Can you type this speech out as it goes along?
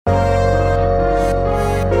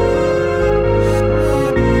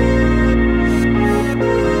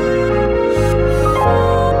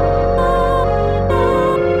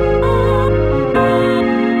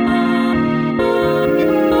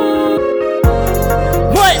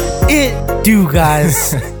it do,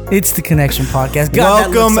 guys? It's the Connection Podcast.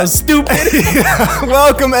 God, Welcome, that looks so stupid.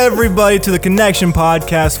 Welcome everybody to the Connection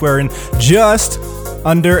Podcast, where in just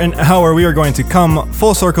under an hour we are going to come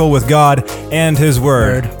full circle with God and His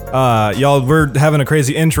Word. Y'all, we're having a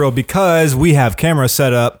crazy intro because we have cameras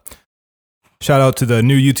set up. Shout out to the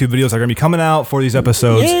new YouTube videos that are going to be coming out for these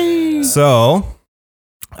episodes. Yay. So,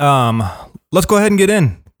 let's go ahead and get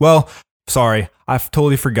in. Well, sorry, I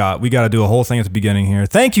totally forgot. We got to do a whole thing at the beginning here.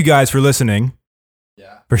 Thank you guys for listening,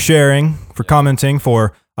 for sharing, for commenting,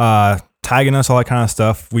 for tagging us, all that kind of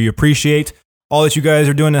stuff. We appreciate all that you guys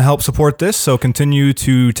are doing to help support this. So continue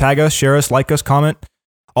to tag us, share us, like us, comment,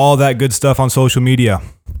 all that good stuff on social media.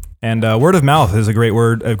 And word of mouth is a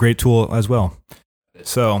great tool as well.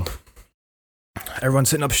 So everyone's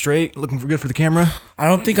sitting up straight, looking good for the camera. I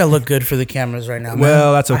don't think I look good for the cameras right now.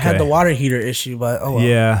 Well, that's okay. I had the water heater issue, but oh well.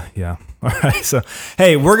 Yeah. All right. So,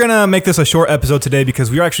 hey, we're going to make this a short episode today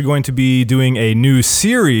because we're actually going to be doing a new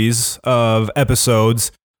series of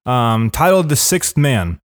episodes titled The Sixth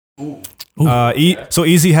Man. Ooh. So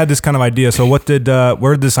Easy had this kind of idea. So where did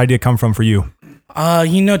this idea come from for you?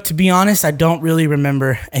 To be honest, I don't really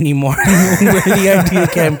remember anymore where the idea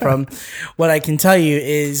came from. What I can tell you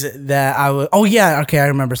is that I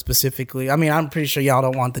remember specifically. I mean, I'm pretty sure y'all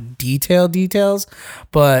don't want the details,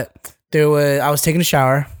 but I was taking a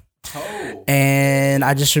shower, and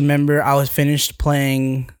I just remember I was finished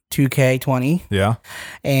playing 2K20. Yeah.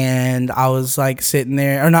 And I was like sitting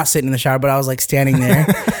there, or not sitting in the shower, but I was like standing there,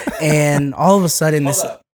 and all of a sudden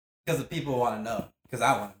because the people want to know, because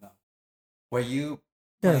I want to know. Were you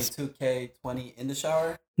playing 2K20 in the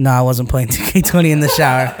shower? No, I wasn't playing 2K20 in the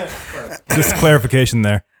shower. Just clarification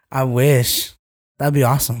there. I wish. That'd be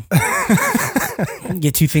awesome.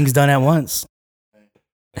 Get two things done at once.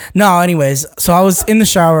 No, anyways, so I was in the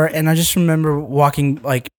shower, and I just remember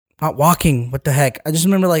not walking, what the heck? I just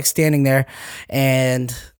remember like standing there,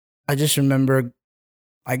 and I just remember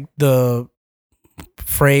like the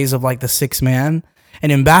phrase of like the sixth man.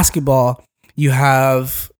 And in basketball, you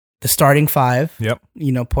have the starting five. Yep.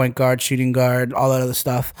 Point guard, shooting guard, all that other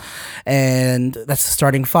stuff. And that's the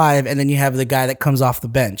starting five. And then you have the guy that comes off the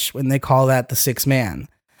bench, when they call that the sixth man.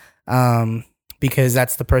 Because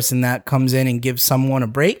that's the person that comes in and gives someone a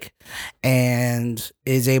break and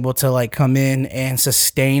is able to like come in and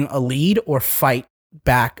sustain a lead or fight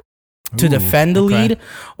back to defend the lead,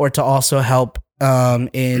 or to also help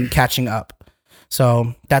in catching up.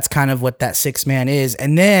 So that's kind of what that sixth man is.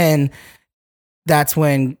 And then that's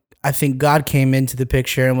when I think God came into the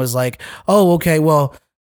picture and was like, oh, okay, well,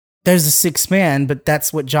 there's the sixth man, but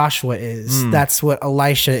that's what Joshua is. That's what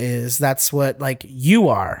Elisha is. That's what like you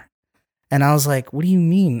are. And I was like, what do you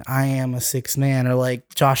mean I am a sixth man? Or like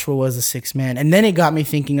Joshua was a sixth man. And then it got me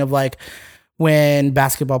thinking of like when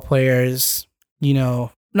basketball players,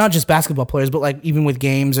 not just basketball players, but like even with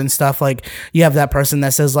games and stuff, like you have that person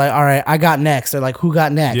that says like, all right, I got next. Or like, who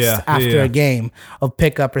got next after a game of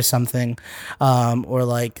pickup or something, or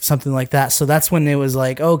like something like that. So that's when it was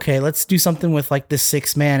like, okay, let's do something with like the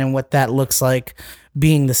sixth man and what that looks like,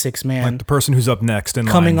 being the sixth man. Like the person who's up next in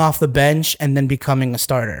coming line. off the bench and then becoming a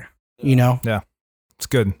starter, Yeah, it's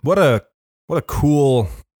good. What a cool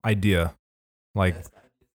idea. Like,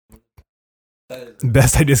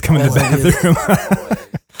 best ideas come in the bathroom.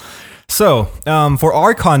 So, for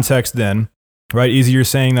our context then, right, Easy, you're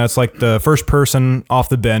saying that's like the first person off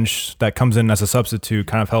the bench that comes in as a substitute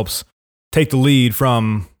kind of helps take the lead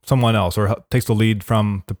from someone else, or takes the lead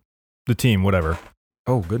from the team, whatever.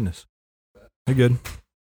 Oh, goodness. You're good.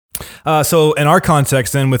 So in our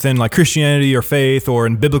context then, within like Christianity or faith or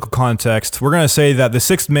in biblical context, we're going to say that the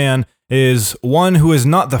sixth man is one who is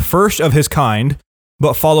not the first of his kind,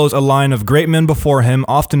 but follows a line of great men before him,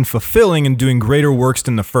 often fulfilling and doing greater works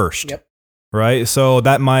than the first. Yep. Right? So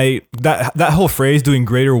that whole phrase, doing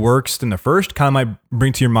greater works than the first, kind of might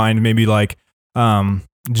bring to your mind maybe like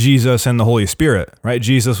Jesus and the Holy Spirit, right?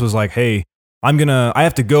 Jesus was like, hey, I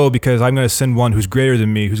have to go because I'm going to send one who's greater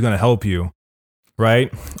than me, who's going to help you.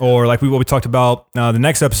 Right? Or like what we talked about, the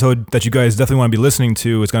next episode that you guys definitely want to be listening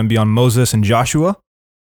to is going to be on Moses and Joshua.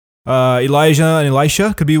 Elijah and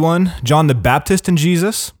Elisha could be one. John the Baptist and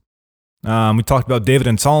Jesus. We talked about David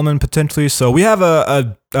and Solomon potentially. So we have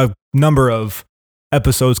a number of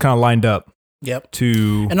episodes kind of lined up. Yep.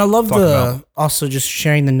 And I love also just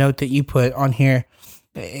sharing the note that you put on here.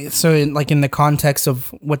 So in the context of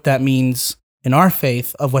what that means in our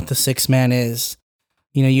faith of what the sixth man is,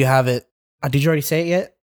 you have it. Did you already say it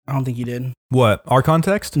yet? I don't think you did. What? Our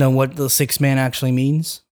context? No, what the sixth man actually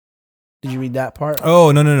means. Did you read that part?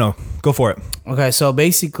 Oh, no. Go for it. Okay, so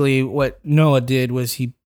basically what Noah did was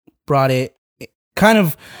he brought it kind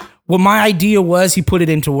of what my idea was, he put it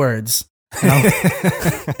into words.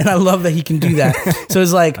 And I love that he can do that. So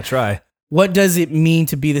it's like, I try. what does it mean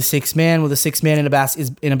to be the sixth man? Well, the sixth man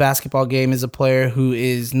in a basketball game is a player who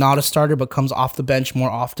is not a starter but comes off the bench more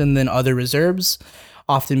often than other reserves,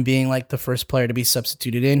 often being like the first player to be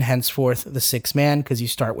substituted in, henceforth the sixth man, because you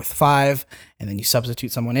start with 5 and then you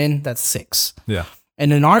substitute someone in. That's 6. Yeah.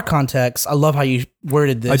 And in our context, I love how you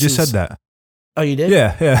worded this. I just said that. Oh, you did?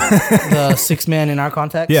 Yeah. The sixth man in our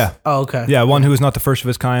context? Yeah. Oh, okay. Yeah, one who is not the first of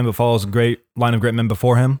his kind, but follows a great line of great men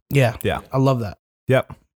before him. Yeah. Yeah. I love that.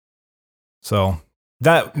 Yep. So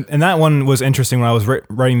that one was interesting when I was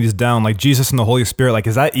writing these down. Like Jesus and the Holy Spirit, like,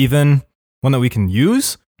 is that even one that we can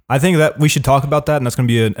use? I think that we should talk about that, and that's going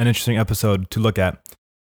to be an interesting episode to look at.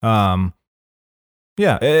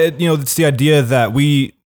 It's the idea that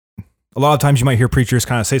a lot of times you might hear preachers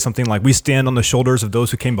kind of say something like, we stand on the shoulders of those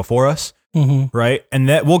who came before us, right? And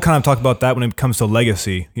that we'll kind of talk about that when it comes to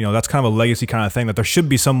legacy. You know, that's kind of a legacy kind of thing, that there should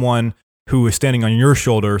be someone who is standing on your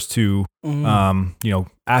shoulders to,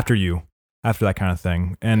 after you, after that kind of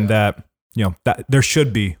thing. And that there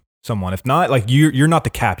should be someone. If not, like you're not the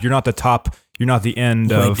cap, you're not the top, you're not the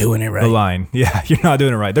end of doing it right. the line. Yeah, you're not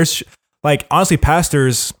doing it right. There's honestly,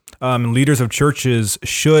 pastors and leaders of churches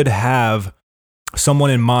should have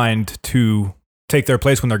someone in mind to take their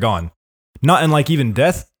place when they're gone. Not in like even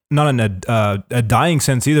death, not in a dying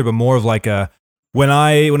sense either, but more of like when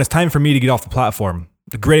it's time for me to get off the platform.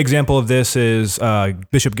 The great example of this is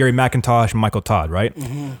Bishop Gary McIntosh and Michael Todd, right?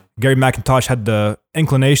 Mm-hmm. Gary McIntosh had the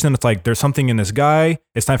inclination, and it's like, there's something in this guy.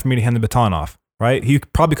 It's time for me to hand the baton off, right? He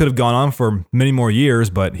probably could have gone on for many more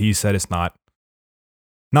years, but he said it's not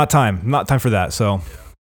time for that. So,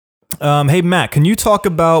 hey, Matt, can you talk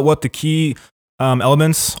about what the key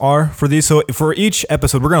elements are for these? So for each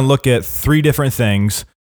episode, we're going to look at 3 different things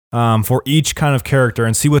for each kind of character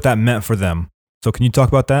and see what that meant for them. So can you talk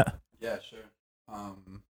about that? Yeah, sure.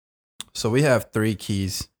 So we have 3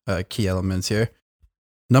 key elements here.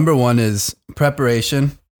 Number 1 is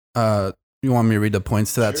preparation. You want me to read the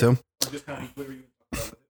points to that too?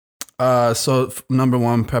 Number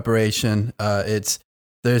 1, preparation. There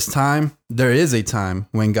is a time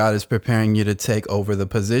when God is preparing you to take over the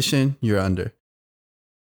position you're under.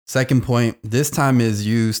 Second point, this time is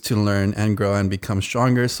used to learn and grow and become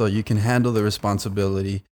stronger so you can handle the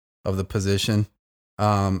responsibility of the position.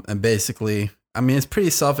 And basically, I mean, it's pretty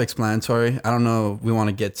self-explanatory. I don't know if we want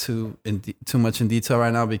to get too much in detail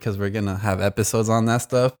right now because we're going to have episodes on that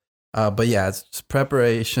stuff. But yeah, it's just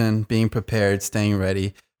preparation, being prepared, staying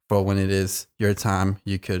ready for when it is your time.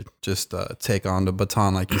 You could just take on the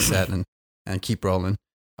baton, like you said, and keep rolling.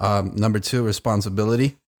 Number 2,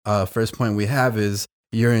 responsibility. First point we have is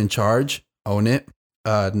you're in charge, own it.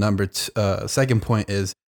 Second point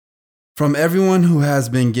is, from everyone who has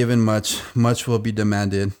been given much, much will be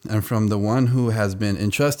demanded. And from the one who has been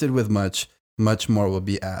entrusted with much, much more will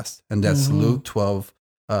be asked. And that's Luke 12,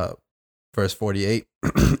 verse 48,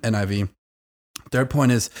 NIV. Third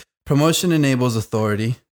point is promotion enables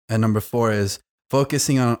authority. And number 4 is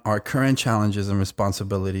focusing on our current challenges and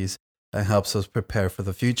responsibilities that helps us prepare for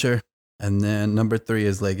the future. And then number 3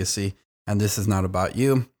 is legacy. And this is not about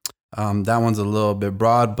you. That one's a little bit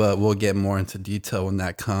broad, but we'll get more into detail when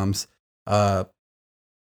that comes. So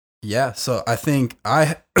I think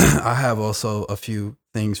I have also a few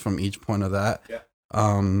things from each point of that. Yeah.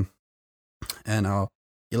 And I'll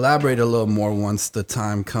elaborate a little more once the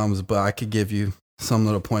time comes, but I could give you some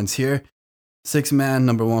little points here. 6 man,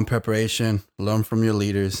 number 1, preparation, learn from your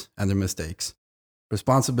leaders and their mistakes.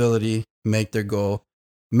 Responsibility, make their goals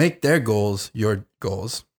your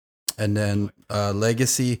goals. And then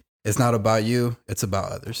legacy, it's not about you, it's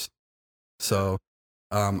about others. So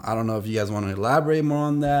I don't know if you guys want to elaborate more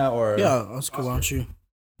on that or... Yeah, let's go. Why don't you?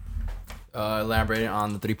 Elaborate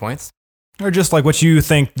on the 3 points? Or just like what you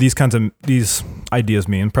think these ideas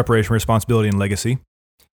mean, preparation, responsibility, and legacy.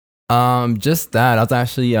 Just that. I was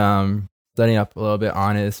actually studying up a little bit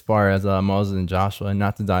on it as far as Moses and Joshua, and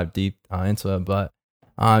not to dive deep into it, but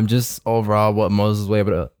just overall what Moses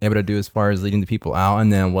was able to do as far as leading the people out,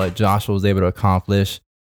 and then what Joshua was able to accomplish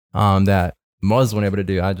that Moses wasn't able to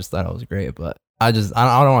do. I just thought it was great, but I don't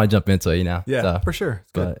want to jump into it, Yeah, so, for sure.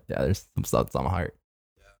 It's good. But yeah, there's some stuff that's on my heart.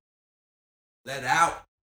 Let it out.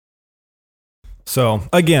 So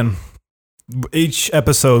again, each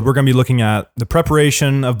episode we're going to be looking at the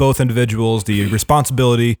preparation of both individuals, the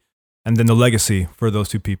responsibility, and then the legacy for those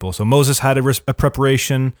 2 people. So Moses had a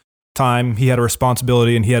preparation time, he had a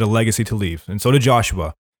responsibility, and he had a legacy to leave. And so did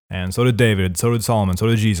Joshua, and so did David, so did Solomon, so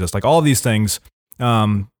did Jesus. Like all of these things.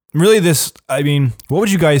 Really what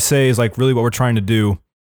would you guys say is like really what we're trying to do?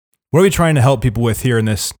 What are we trying to help people with here in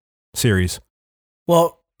this series?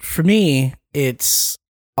 Well, for me, it's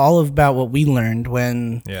all about what we learned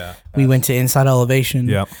when Yeah. we went to Inside Elevation.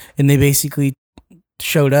 Yeah. And they basically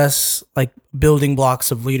showed us like building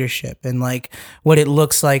blocks of leadership and like what it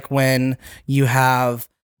looks like when you have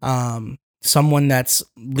someone that's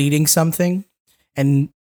leading something, and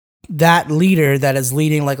that leader that is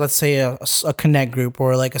leading, like let's say a connect group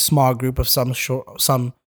or like a small group of some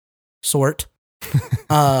sort,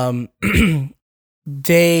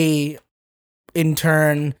 they in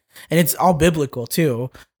turn, and it's all biblical too,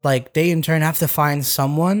 like they in turn have to find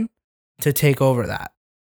someone to take over that,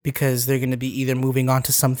 because they're going to be either moving on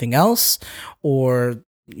to something else, or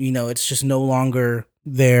it's just no longer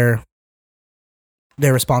their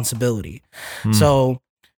responsibility. So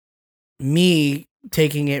me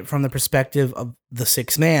taking it from the perspective of the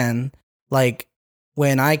sixth man, like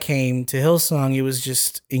when I came to Hillsong, it was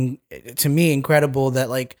just to me incredible that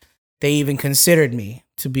like they even considered me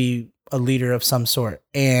to be a leader of some sort.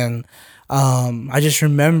 And I just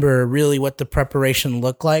remember really what the preparation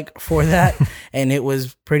looked like for that. And it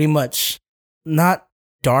was pretty much not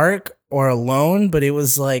dark or alone, but it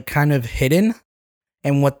was like kind of hidden.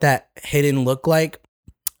 And what that hidden looked like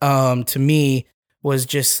to me was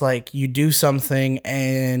just like you do something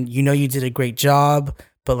and you did a great job,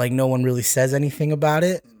 but like no one really says anything about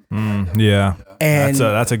it. Yeah. And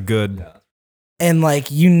that's a good. And like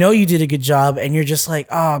you did a good job, and you're just like,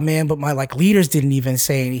 oh man, but my like leaders didn't even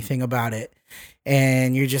say anything about it.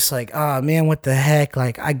 And you're just like, oh man, what the heck?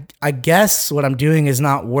 Like I guess what I'm doing is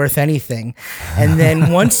not worth anything. And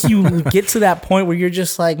then once you get to that point where you're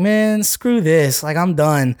just like, man, screw this, like I'm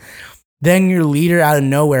done. Then your leader out of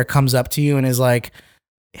nowhere comes up to you and is like,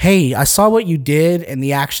 hey, I saw what you did and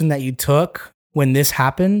the action that you took when this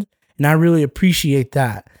happened, and I really appreciate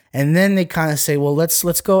that. And then they kind of say, well, let's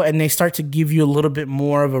go. And they start to give you a little bit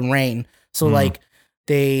more of a rein. So like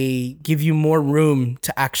they give you more room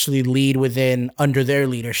to actually lead under their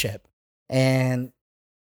leadership. And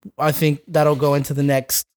I think that'll go into the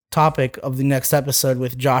next topic of the next episode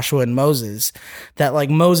with Joshua and Moses, that like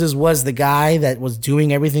Moses was the guy that was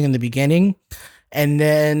doing everything in the beginning. And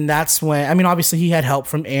then that's when, I mean, obviously he had help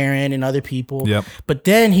from Aaron and other people, but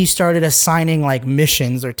then he started assigning like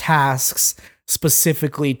missions or tasks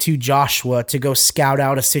specifically to Joshua to go scout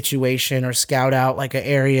out a situation or scout out like an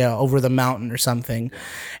area over the mountain or something.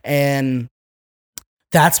 And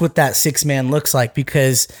that's what that sixth man looks like,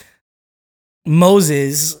 because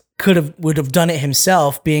Moses would have done it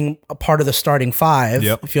himself, being a part of the starting five,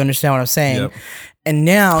 if you understand what I'm saying. And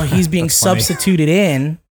now he's being substituted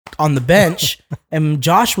in on the bench, and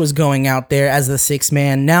Joshua's going out there as the sixth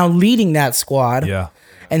man, now leading that squad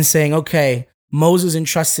and saying, okay, Moses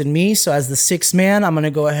entrusted me, so as the sixth man, I'm going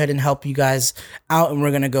to go ahead and help you guys out, and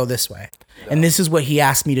we're going to go this way. And this is what he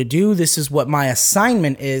asked me to do. This is what my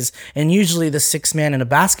assignment is. And usually the sixth man in a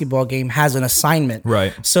basketball game has an assignment.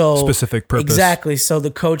 Right. So specific purpose. Exactly. So the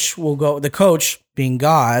coach being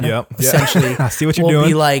God, essentially, I see what you're will doing.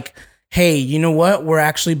 Be like, hey, you know what? We're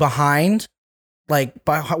actually behind.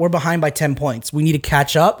 We're behind by 10 points. We need to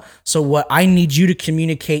catch up. So what I need you to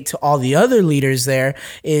communicate to all the other leaders there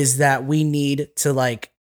is that we need to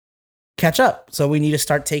like catch up. So we need to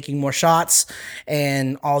start taking more shots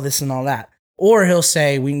and all this and all that. Or he'll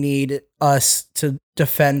say we need us to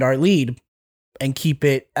defend our lead and keep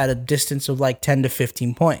it at a distance of like 10 to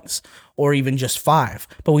 15 points or even just 5.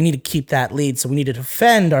 But we need to keep that lead. So we need to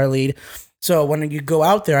defend our lead. So when you go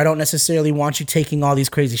out there, I don't necessarily want you taking all these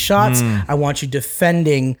crazy shots. I want you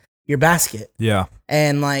defending your basket. Yeah.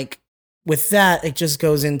 And like with that, it just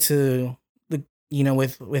goes into the,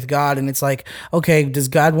 with God, and it's like, okay, does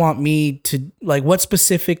God want me to, like, what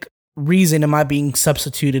specific reason am I being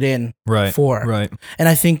substituted in for? Right. And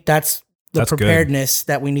I think that's the preparedness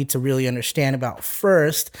that we need to really understand about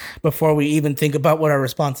first before we even think about what our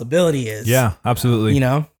responsibility is. Yeah, absolutely.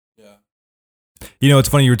 It's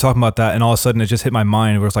funny you were talking about that, and all of a sudden it just hit my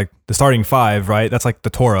mind where it's like the starting 5, right? That's like the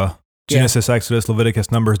Torah. Genesis, Exodus,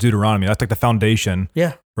 Leviticus, Numbers, Deuteronomy. That's like the foundation.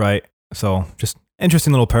 Yeah. Right? So just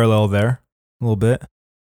interesting little parallel there a little bit.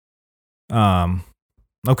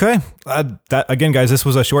 Okay. That again, guys, this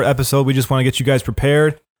was a short episode. We just want to get you guys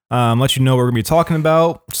prepared, let you know what we're going to be talking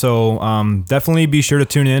about. So definitely be sure to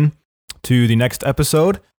tune in to the next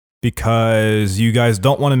episode, because you guys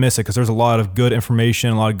don't want to miss it, because there's a lot of good information,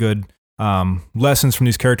 a lot of good lessons from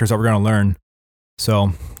these characters that we're going to learn.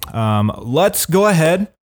 So let's go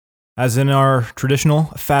ahead, as in our traditional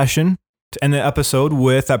fashion, to end the episode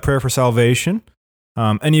with that prayer for salvation.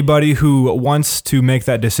 Anybody who wants to make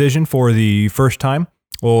that decision for the first time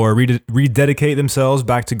or rededicate themselves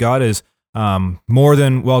back to God is more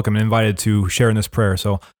than welcome and invited to share in this prayer.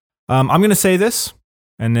 So I'm going to say this,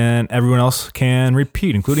 and then everyone else can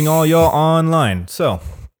repeat, including all y'all online. So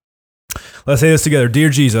let's say this together. Dear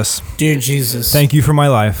Jesus, Dear Jesus, thank you for my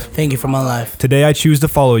life. thank you for my life. Today I choose to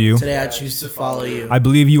follow you. Today I choose to follow you. I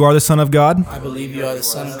believe you are the Son of God. I believe you are the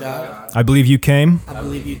Son of God. I believe you came, I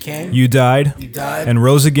believe you came. you died, You died and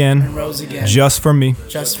rose again rose again just for me.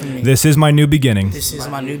 just for me. This is my new beginning. This is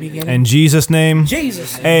my new beginning. In Jesus' name,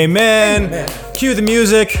 Jesus. amen. Cue the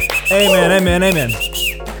music. Amen, amen, amen.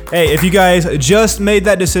 Hey, if you guys just made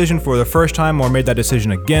that decision for the first time or made that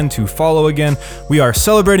decision again to follow again, we are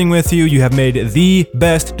celebrating with you. You have made the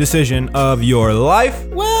best decision of your life.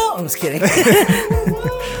 Well, I'm just kidding.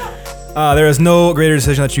 There is no greater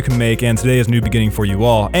decision that you can make, and today is a new beginning for you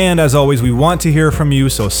all. And as always, we want to hear from you,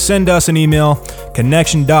 so send us an email,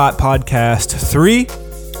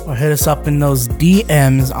 connection.podcast3. Or hit us up in those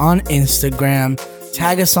DMs on Instagram.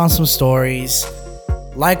 Tag us on some stories.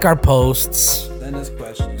 Like our posts. Send us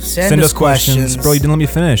questions. Send us questions. Bro, you didn't let me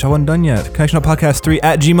finish. I wasn't done yet.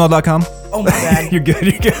 Connection.podcast3@gmail.com. Oh my bad. You're good,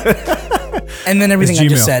 you're good. And then everything It's I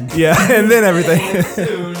just Gmail. said. Yeah, and then everything.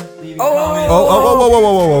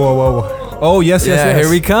 Oh, yes, yes, Yeah, yes. here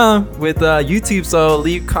we come with YouTube. So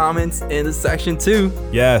leave comments in the section 2.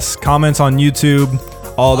 Yes, comments on YouTube,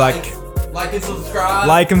 all that. Like and subscribe.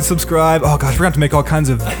 Like and subscribe. Oh gosh, we're gonna have to make all kinds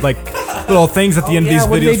of like little things at the end of these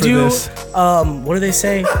what do videos they do? for this. What do they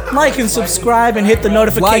say? Like and subscribe and hit the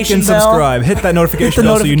notification Like and bell. subscribe. Hit that notification the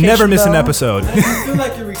bell so you never miss an notification episode. I feel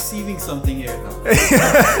like you're receiving something here.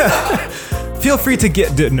 Feel free to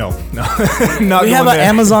get. No. Not We going have an there.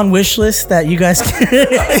 Amazon wish list that you guys can.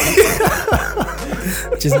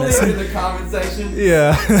 Just Leave it messing. in the comment section.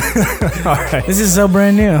 Yeah. All right. This is so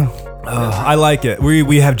brand new. I like it.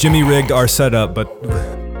 We have Jimmy rigged our setup, but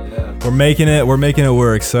we're making it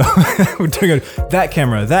work. So we're doing it. That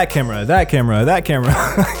camera. You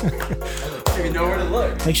know where to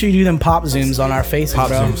look. Make sure you do them pop zooms on our faces, Pop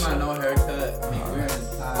bro. zooms. My no haircut. We're in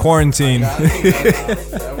time. Quarantine. Yeah,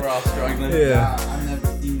 we're all struggling. Yeah. I've never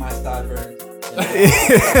seen my sideburns in a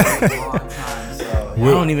long time. So I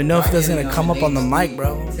don't even know if that's gonna come up on the mic,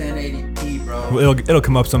 bro. 1080p, bro. It'll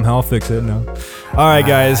come up somehow. I'll fix it. No. All right,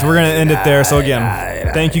 guys. We're gonna end it there. So again,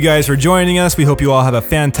 thank you guys for joining us. We hope you all have a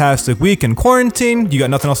fantastic week in quarantine. You got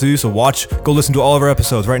nothing else to do, so go listen to all of our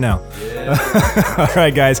episodes right now. All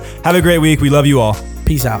right, guys. Have a great week. We love you all.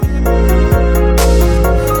 Peace out.